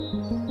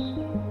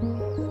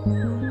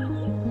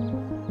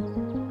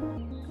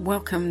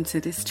Welcome to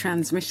this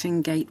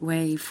transmission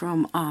gateway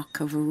from Arc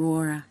of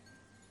Aurora.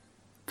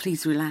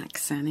 Please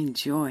relax and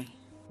enjoy.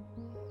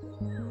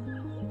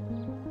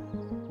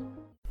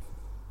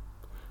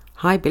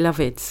 Hi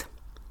beloveds.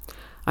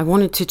 I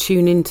wanted to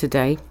tune in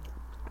today.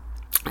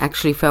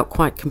 Actually felt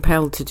quite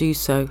compelled to do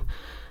so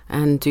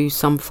and do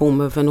some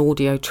form of an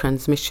audio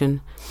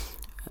transmission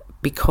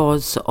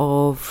because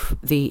of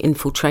the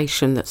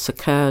infiltration that's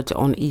occurred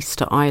on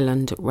Easter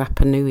Island,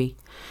 Rapa Nui.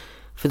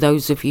 For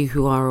those of you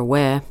who are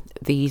aware,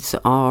 these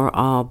are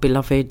our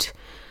beloved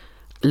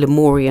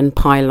Lemurian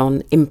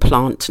pylon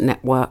implant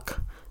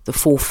network, the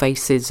four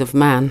faces of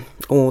man,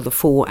 or the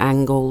four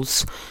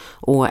angles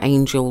or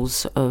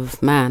angels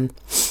of man.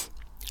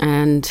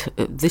 And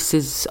this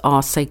is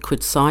our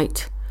sacred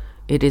site.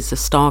 It is a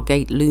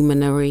Stargate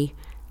luminary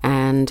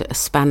and a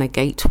spanner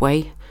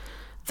gateway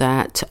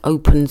that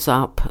opens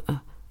up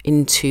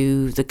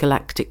into the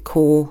galactic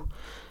core,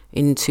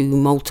 into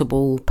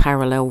multiple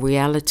parallel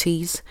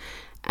realities,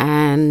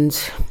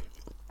 and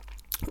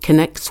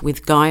connects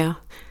with Gaia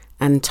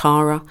and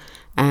Tara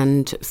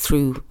and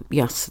through,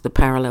 yes, the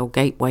parallel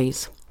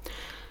gateways.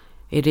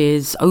 It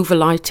is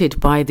overlighted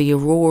by the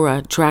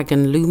Aurora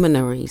Dragon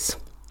luminaries.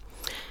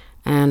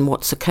 And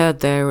what's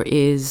occurred there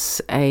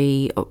is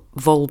a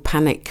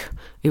volpanic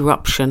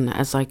eruption,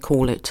 as I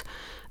call it,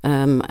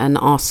 an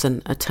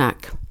arson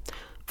attack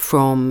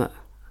from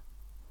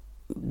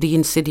the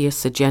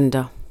insidious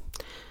agenda.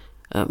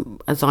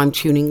 As I'm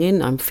tuning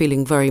in, I'm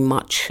feeling very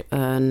much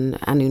an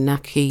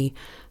Anunnaki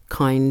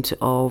kind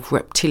of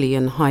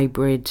reptilian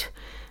hybrid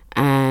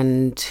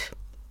and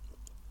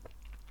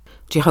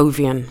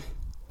Jehovian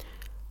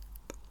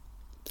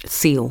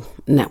seal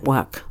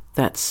network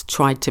that's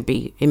tried to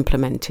be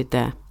implemented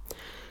there.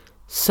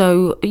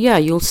 So yeah,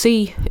 you'll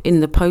see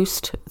in the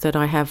post that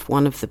I have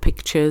one of the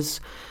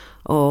pictures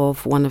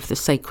of one of the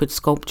sacred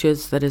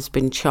sculptures that has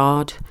been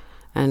charred,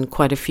 and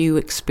quite a few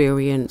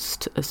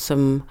experienced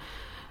some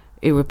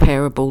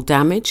irreparable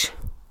damage.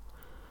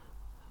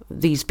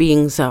 These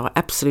beings are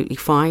absolutely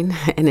fine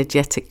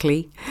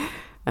energetically,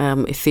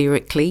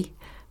 etherically,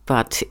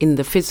 but in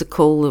the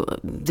physical,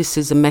 this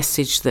is a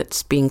message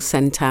that's being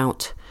sent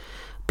out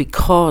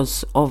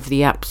because of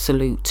the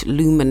absolute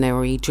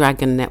luminary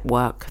dragon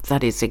network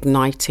that is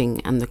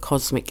igniting and the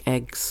cosmic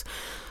eggs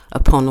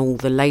upon all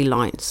the ley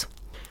lines.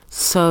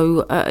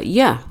 So,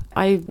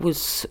 I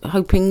was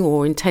hoping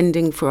or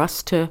intending for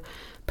us to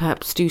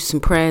perhaps do some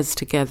prayers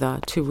together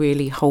to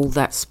really hold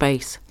that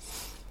space.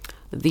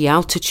 The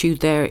altitude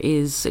there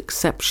is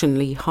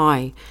exceptionally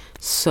high,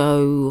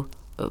 so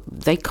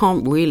they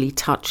can't really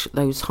touch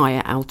those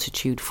higher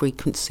altitude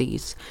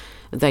frequencies.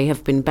 They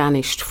have been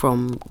banished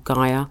from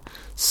Gaia,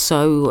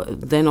 so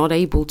they're not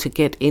able to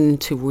get in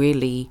to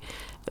really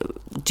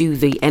do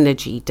the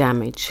energy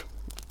damage.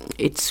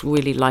 It's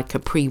really like a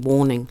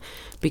pre-warning,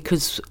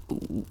 because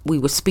we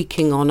were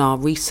speaking on our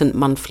recent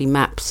monthly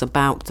maps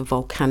about the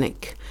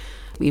volcanic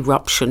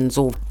eruptions,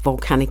 or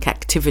volcanic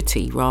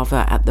activity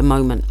rather, at the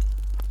moment,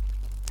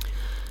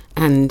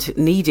 and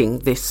needing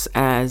this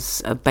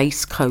as a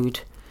base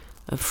code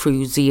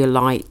through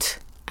zeolite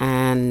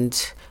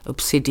and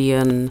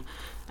obsidian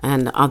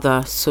and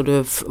other sort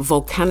of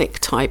volcanic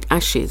type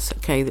ashes,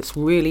 okay, that's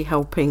really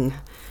helping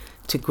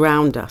to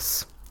ground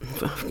us.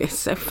 It's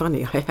so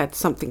funny, I had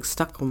something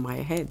stuck on my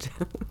head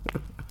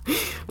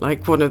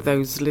like one of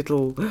those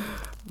little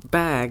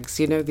bags,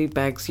 you know, the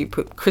bags you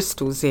put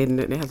crystals in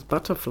and it has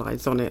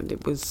butterflies on it, and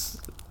it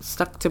was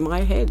stuck to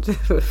my head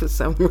for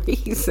some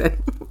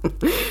reason.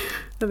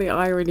 The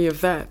irony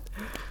of that.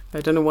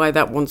 I don't know why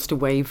that wants to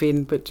wave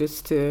in, but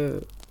just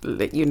to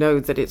let you know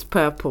that it's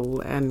purple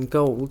and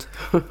gold.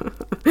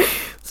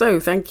 So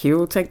thank you,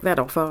 we'll take that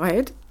off our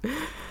head.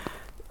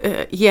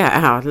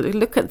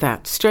 Look at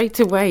that, straight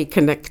away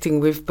connecting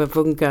with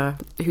Bavunga,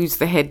 who's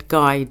the head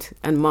guide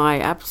and my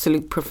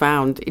absolute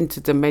profound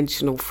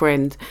interdimensional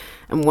friend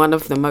and one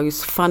of the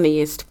most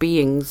funniest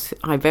beings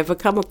I've ever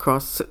come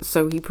across.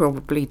 So he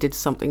probably did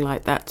something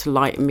like that to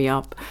lighten me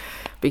up,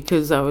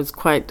 because I was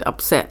quite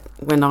upset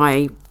when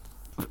I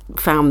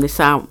found this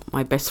out.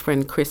 My best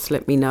friend Chris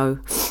let me know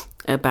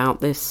about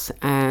this,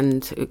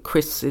 and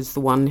Chris is the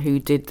one who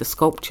did the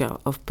sculpture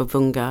of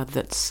Bavunga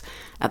that's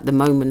at the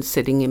moment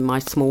sitting in my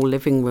small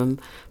living room,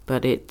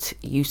 but it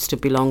used to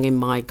belong in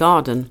my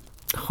garden,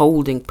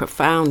 holding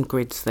profound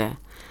grids there.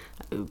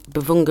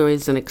 Bavunga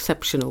is an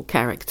exceptional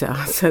character,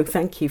 so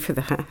thank you for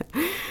that.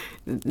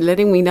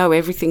 Letting me know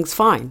everything's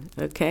fine,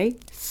 okay?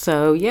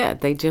 So yeah,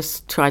 they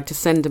just tried to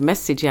send a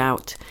message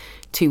out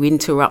to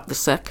interrupt the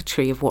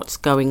circuitry of what's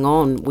going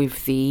on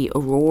with the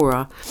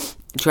Aurora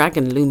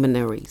Dragon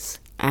luminaries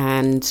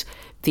and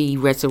the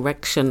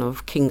resurrection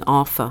of King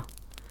Arthur,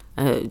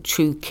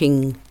 true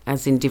king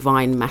as in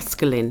divine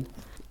masculine,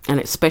 and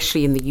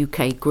especially in the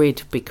UK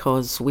grid,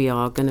 because we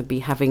are going to be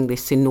having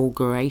this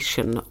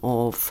inauguration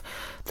of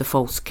the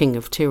false king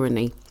of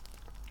tyranny.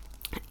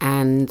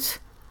 And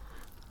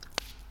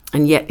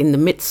And yet in the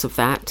midst of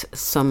that,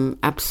 some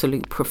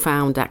absolute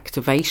profound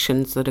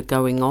activations that are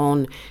going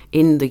on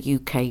in the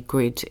UK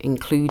grid,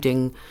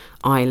 including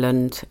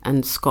Ireland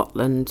and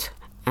Scotland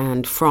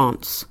and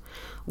France,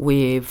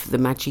 with the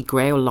Magic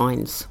Grail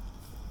lines.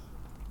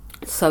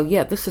 So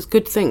yeah, this is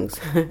good things,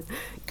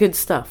 good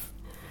stuff.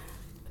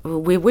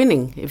 We're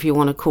winning, if you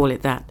want to call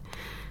it that.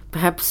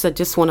 Perhaps I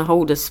just want to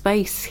hold a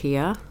space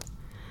here.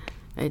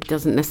 It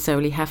doesn't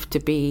necessarily have to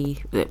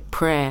be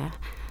prayer,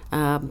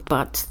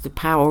 but the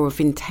power of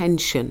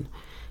intention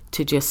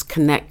to just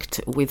connect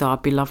with our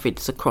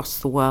beloveds across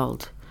the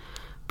world,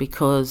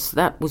 because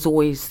that was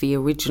always the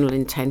original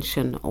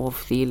intention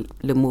of the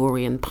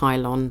Lemurian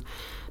pylon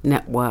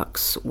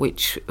networks,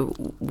 which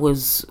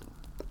was,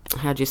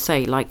 how do you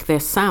say, like they're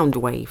sound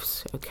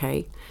waves,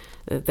 okay?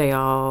 They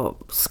are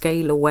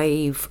scalar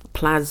wave,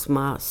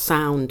 plasma,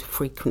 sound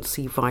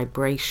frequency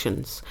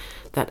vibrations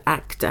that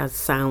act as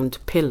sound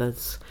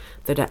pillars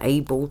that are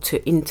able to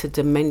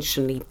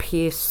interdimensionally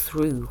pierce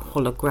through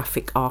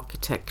holographic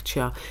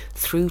architecture,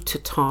 through to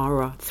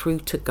Tara, through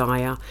to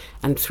Gaia,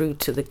 and through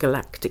to the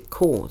galactic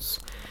cause,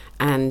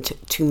 and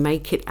to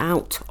make it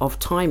out of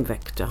time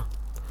vector.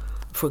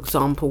 For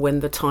example,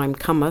 when the time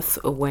cometh,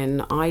 or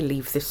when I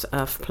leave this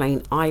earth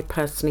plane, I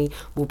personally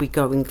will be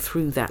going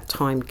through that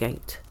time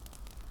gate.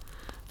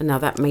 Now,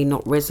 that may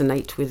not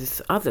resonate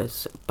with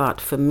others,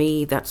 but for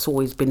me, that's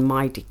always been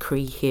my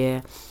decree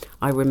here.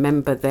 I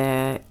remember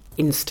their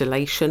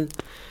installation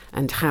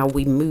and how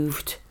we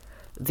moved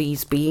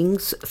these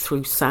beings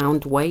through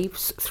sound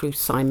waves, through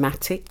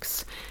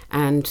cymatics,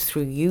 and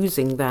through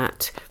using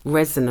that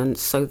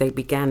resonance, so they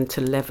began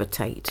to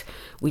levitate.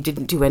 We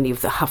didn't do any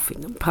of the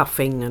huffing and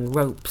puffing and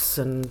ropes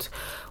and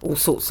all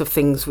sorts of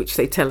things which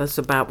they tell us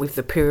about with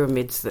the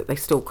pyramids that they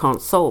still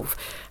can't solve,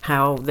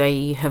 how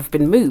they have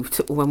been moved,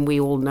 when we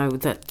all know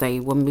that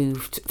they were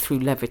moved through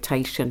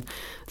levitation,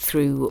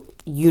 through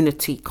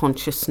unity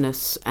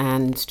consciousness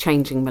and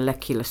changing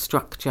molecular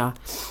structure,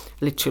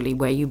 literally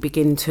where you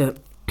begin to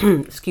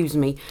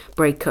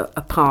break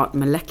apart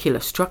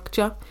molecular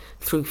structure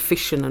through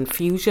fission and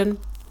fusion,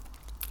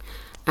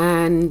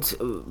 and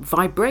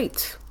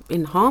vibrate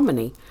in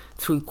harmony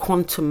through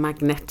quantum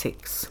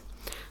magnetics.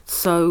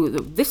 So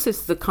this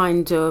is the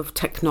kind of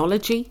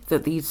technology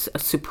that these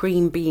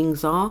supreme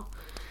beings are,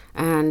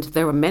 and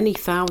there are many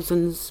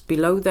thousands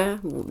below there.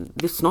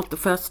 This is not the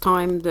first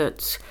time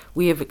that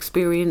we have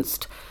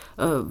experienced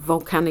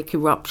volcanic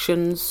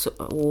eruptions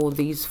or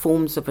these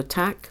forms of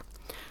attack.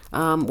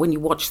 When you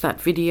watch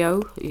that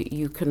video,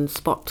 you can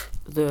spot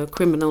the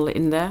criminal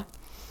in there.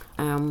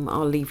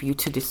 I'll leave you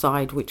to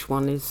decide which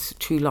one is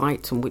true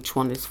light and which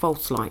one is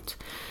false light.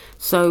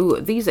 So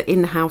these are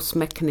in-house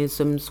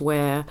mechanisms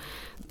where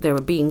there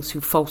are beings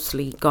who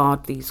falsely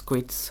guard these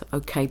grids,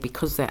 okay,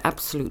 because they're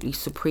absolutely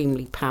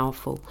supremely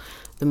powerful,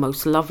 the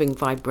most loving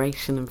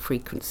vibration and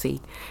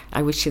frequency.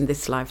 I wish in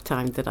this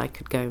lifetime that I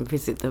could go and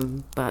visit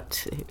them,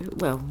 but,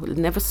 well,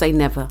 never say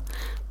never,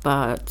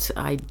 but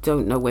I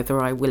don't know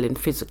whether I will in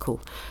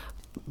physical.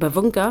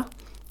 Bavunga,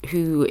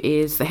 who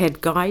is the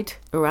head guide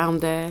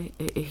around there,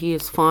 he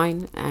is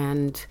fine,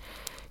 and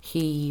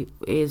he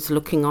is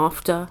looking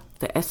after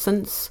the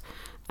essence,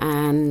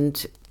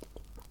 and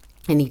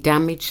any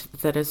damage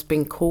that has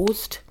been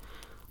caused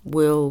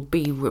will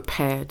be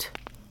repaired.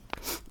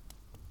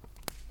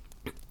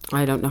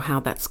 I don't know how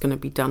that's going to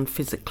be done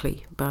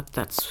physically, but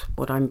that's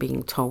what I'm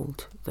being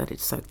told, that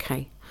it's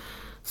okay.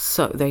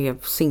 So they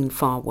have seen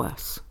far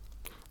worse.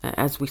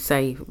 As we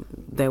say,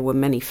 there were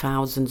many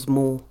thousands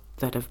more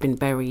that have been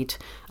buried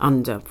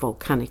under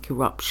volcanic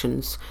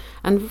eruptions,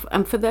 and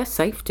for their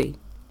safety,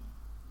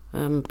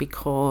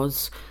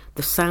 because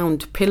the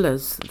sound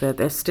pillars,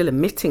 they're still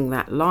emitting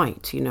that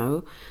light, you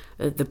know.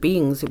 The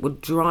beings, it would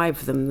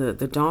drive them,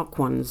 the dark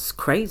ones,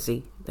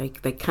 crazy. They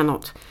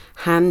cannot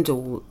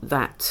handle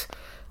that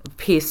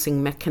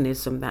piercing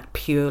mechanism, that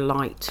pure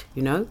light,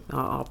 you know,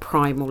 our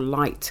primal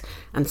light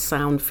and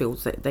sound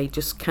fields, that they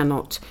just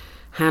cannot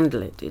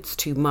handle it. It's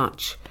too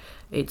much.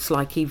 It's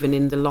like even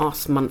in the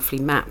last monthly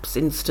maps,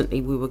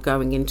 instantly we were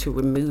going into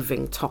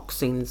removing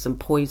toxins and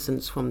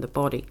poisons from the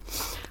body,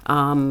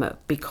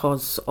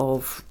 because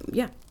of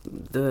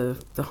the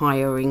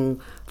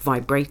hiring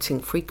vibrating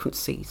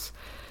frequencies.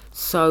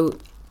 So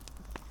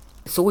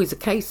it's always a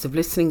case of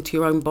listening to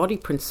your own body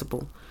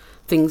principle.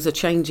 Things are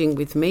changing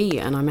with me,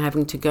 and I'm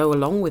having to go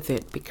along with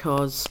it,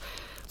 because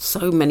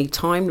so many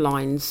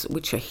timelines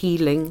which are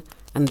healing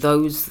and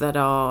those that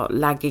are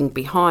lagging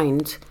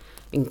behind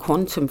in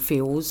quantum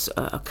fields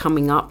are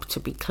coming up to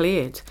be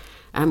cleared,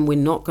 and we're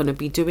not going to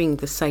be doing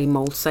the same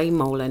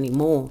old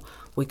anymore.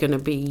 We're going to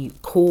be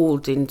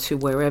called into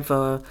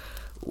wherever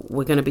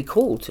we're going to be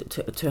called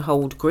to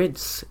hold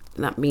grids.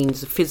 That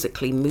means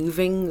physically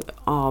moving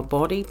our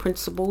body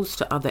principles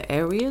to other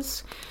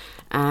areas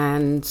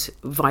and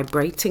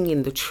vibrating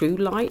in the true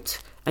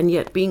light, and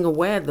yet being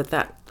aware that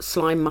that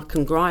slime, muck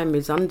and grime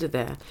is under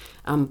there,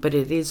 but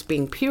it is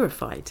being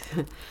purified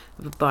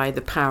by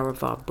the power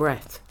of our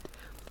breath.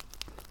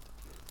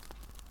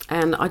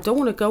 And I don't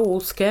want to go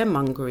all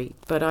scaremongery,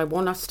 but I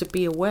want us to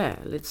be aware.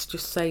 Let's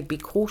just say be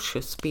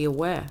cautious, be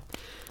aware,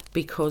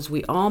 because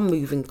we are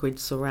moving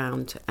grids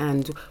around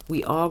and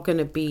we are going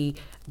to be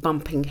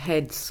bumping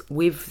heads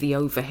with the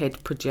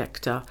overhead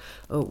projector,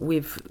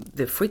 with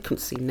the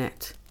frequency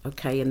net,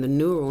 okay, and the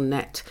neural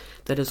net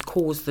that has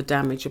caused the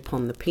damage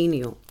upon the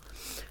pineal.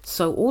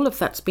 So all of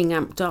that's being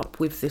amped up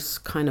with this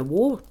kind of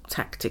war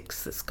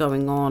tactics that's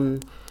going on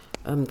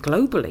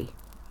globally.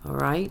 All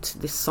right,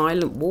 this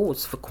silent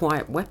wars for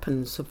quiet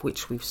weapons of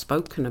which we've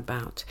spoken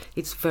about.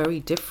 It's very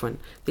different.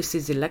 This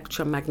is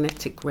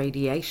electromagnetic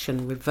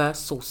radiation,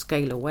 reversal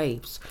scalar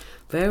waves,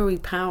 very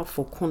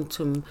powerful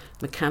quantum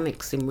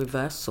mechanics in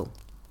reversal.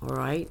 All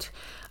right,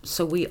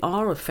 so we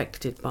are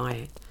affected by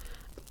it.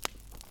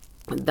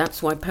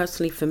 That's why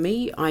personally for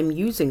me, I'm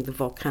using the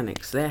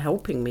volcanics. They're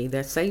helping me,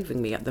 they're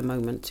saving me at the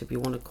moment, if you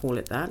want to call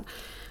it that,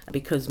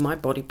 because my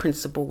body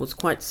principle was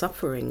quite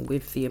suffering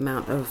with the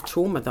amount of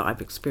trauma that I've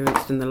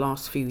experienced in the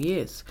last few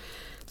years.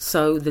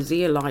 So the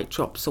zeolite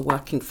drops are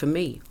working for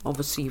me.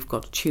 Obviously, you've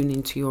got to tune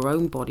into your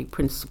own body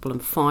principle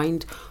and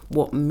find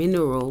what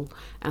mineral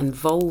and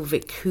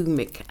volvic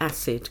humic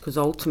acid, because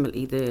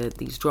ultimately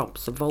these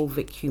drops are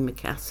volvic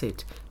humic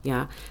acid,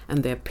 yeah,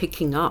 and they're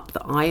picking up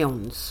the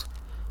ions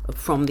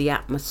from the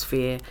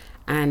atmosphere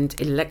and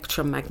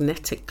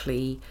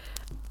electromagnetically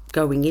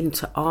going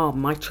into our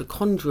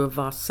mitochondria of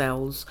our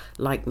cells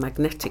like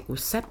magnetic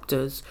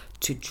receptors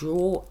to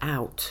draw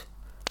out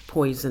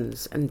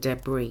poisons and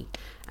debris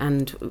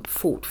and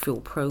thought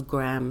field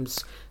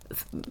programs,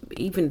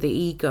 even the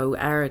ego,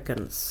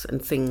 arrogance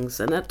and things.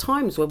 And at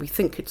times where we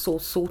think it's all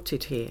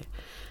sorted here,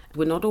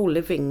 we're not all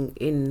living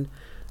in,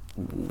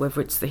 whether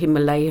it's the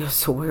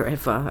Himalayas or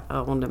wherever,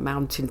 on a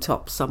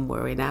mountaintop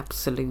somewhere in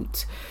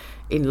absolute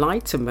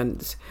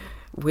enlightenment.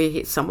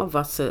 Some of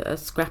us are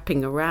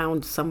scrapping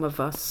around, some of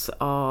us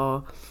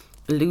are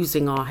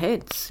losing our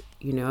heads,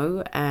 you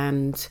know,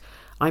 and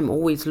I'm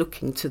always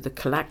looking to the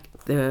collective.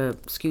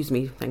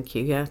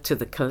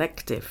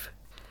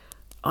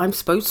 I'm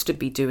supposed to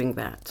be doing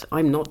that.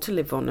 I'm not to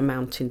live on a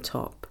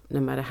mountaintop, no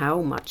matter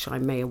how much I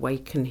may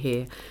awaken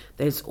here.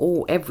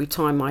 Every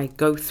time I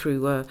go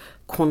through a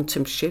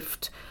quantum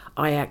shift,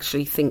 I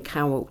actually think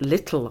how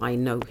little I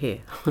know here.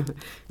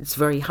 It's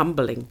very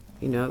humbling,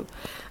 you know.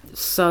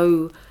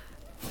 So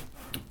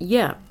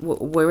yeah,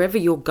 wherever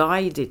you're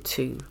guided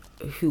to,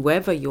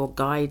 whoever you're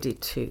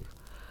guided to,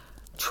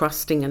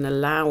 trusting and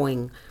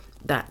allowing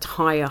that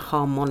higher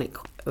harmonic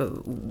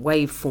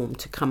waveform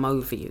to come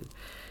over you.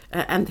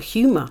 And the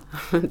humour,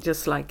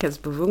 just like as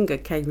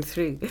Bavunga came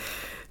through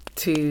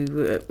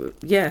to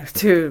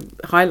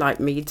highlight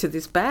me to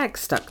this bag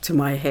stuck to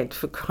my head,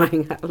 for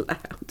crying out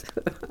loud.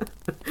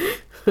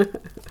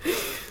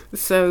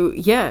 So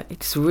yeah,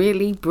 it's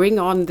really bring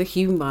on the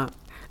humour,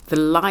 the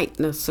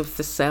lightness of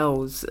the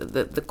cells,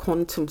 the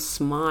quantum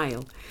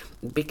smile,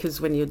 because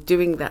when you're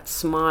doing that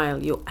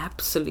smile, you're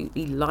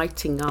absolutely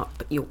lighting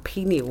up your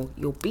pineal,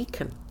 your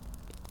beacon.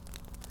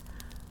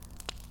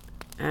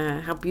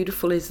 How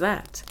beautiful is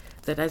that?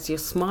 That as you're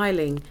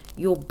smiling,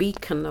 your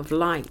beacon of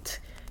light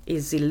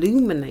is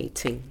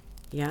illuminating,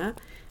 yeah?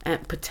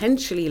 And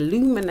potentially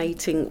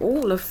illuminating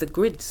all of the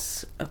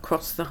grids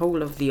across the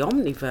whole of the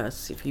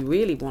omniverse, if you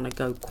really want to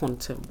go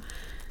quantum.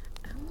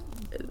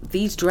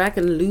 These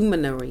dragon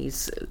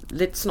luminaries,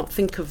 let's not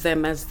think of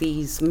them as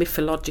these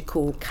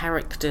mythological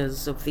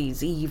characters of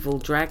these evil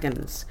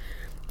dragons.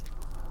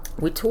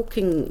 We're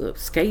talking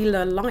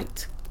scalar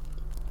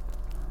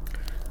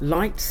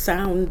light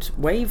sound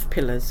wave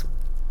pillars,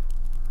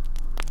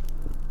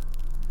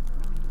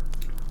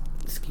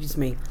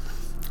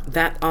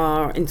 that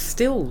are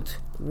instilled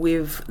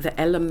with the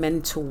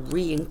elemental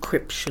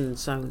re-encryption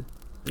zone,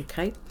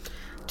 okay,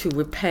 to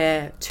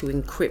repair, to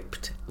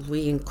encrypt,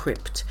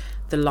 re-encrypt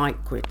the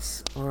light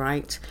grids, all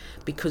right,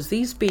 because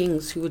these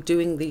beings who are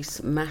doing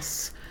this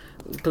mass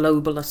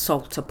global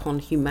assault upon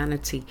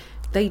humanity,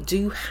 they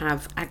do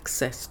have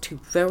access to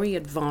very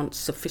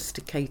advanced,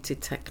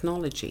 sophisticated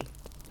technology.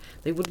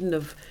 They wouldn't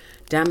have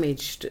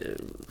damaged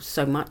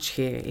so much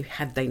here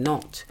had they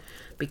not,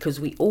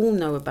 because we all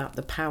know about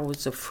the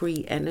powers of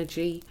free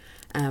energy,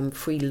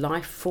 free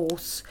life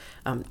force,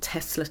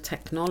 Tesla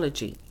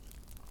technology.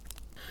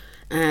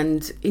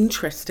 And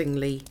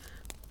interestingly,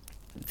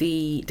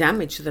 the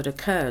damage that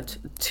occurred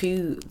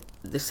to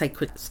the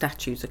sacred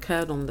statues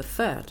occurred on the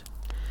 3rd.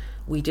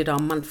 We did our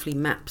monthly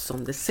maps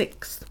on the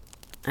 6th,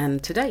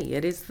 and today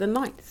it is the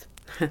 9th.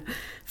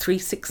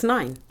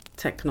 369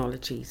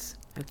 technologies,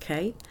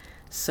 okay?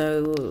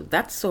 So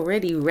that's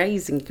already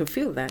raising, you can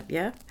feel that,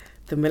 yeah?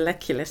 The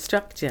molecular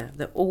structure,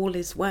 that all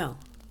is well,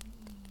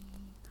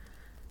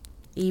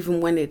 even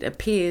when it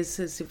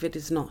appears as if it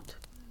is not.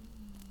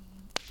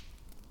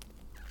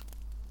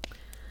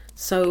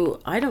 So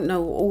I don't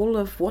know all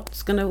of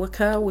what's going to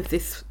occur with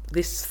this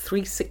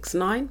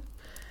 369,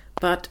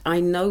 but I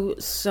know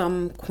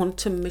some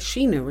quantum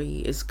machinery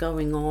is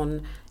going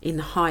on in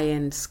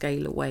high-end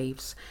scalar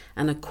waves.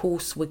 And of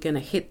course, we're going to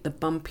hit the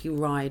bumpy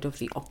ride of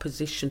the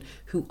opposition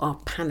who are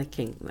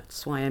panicking.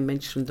 That's why I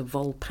mentioned the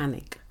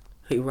Volpanic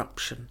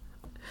eruption.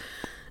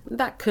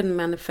 That can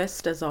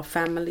manifest as our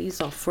families,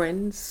 our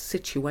friends,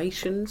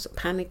 situations,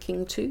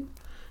 panicking too,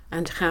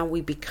 and how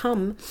we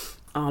become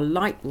our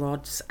light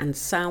rods and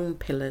sound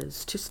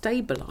pillars to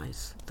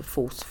stabilize the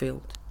force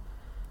field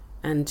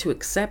and to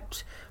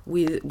accept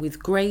with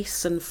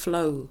grace and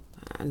flow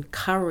and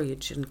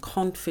courage and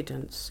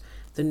confidence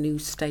the new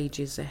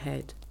stages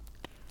ahead.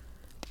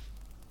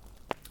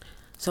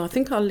 So I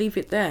think I'll leave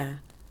it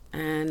there,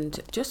 and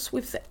just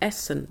with the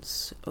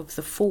essence of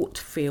the fort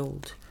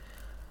field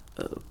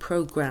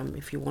program,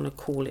 if you want to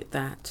call it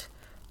that,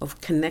 of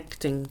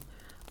connecting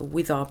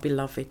with our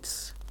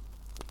beloveds.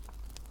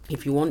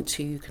 If you want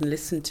to, you can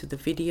listen to the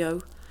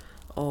video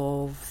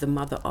of the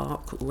Mother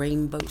Ark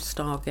Rainbow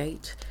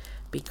Stargate,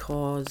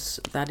 because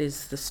that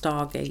is the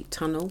Stargate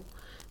tunnel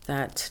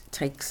that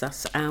takes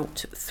us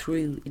out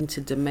through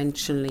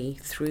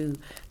interdimensionally through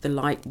the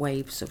light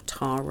waves of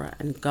Tara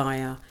and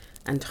Gaia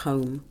and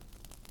home,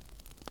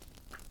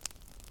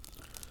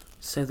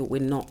 so that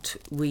we're not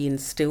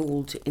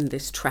reinstilled in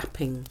this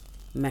trapping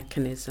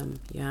mechanism.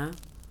 Yeah.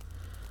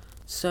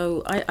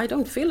 So I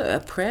don't feel a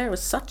prayer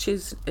as such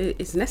is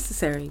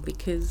necessary,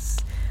 because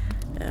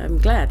I'm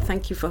glad.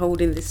 Thank you for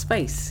holding this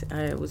space.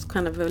 I was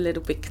kind of a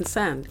little bit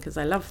concerned because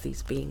I love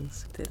these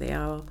beings. They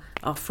are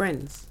our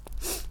friends,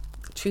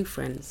 true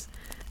friends.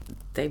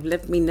 They've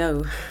let me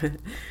know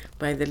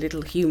by the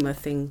little humor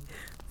thing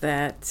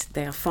that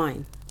they are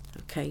fine,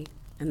 okay,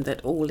 and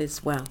that all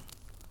is well.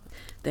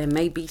 There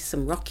may be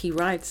some rocky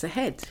rides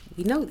ahead.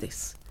 We know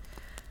this.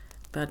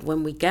 But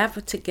when we gather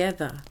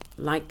together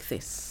like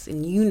this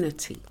in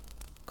unity,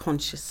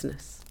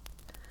 consciousness,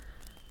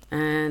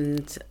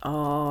 and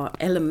our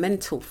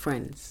elemental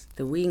friends,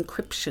 the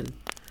re-encryption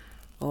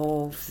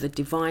of the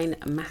divine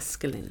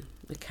masculine,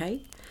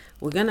 okay?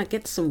 We're going to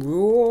get some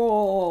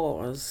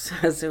roars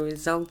as a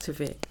result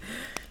of it.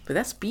 But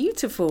that's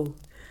beautiful,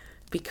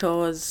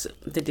 because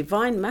the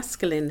divine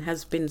masculine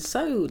has been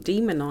so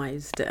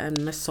demonized and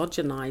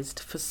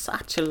misogynized for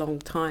such a long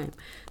time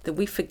that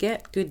we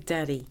forget good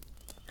daddy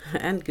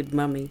and good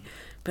mummy,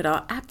 but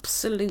our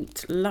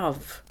absolute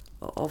love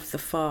of the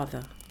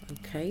Father,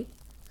 okay?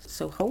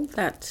 So hold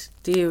that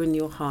dear in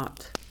your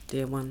heart,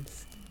 dear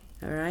ones,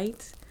 all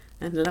right?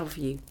 And love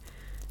you.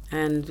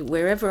 And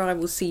wherever I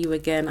will see you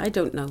again, I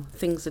don't know.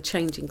 Things are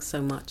changing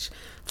so much.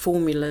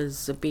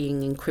 Formulas are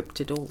being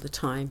encrypted all the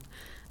time.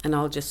 And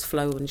I'll just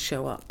flow and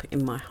show up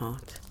in my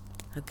heart.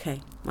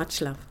 Okay,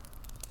 much love.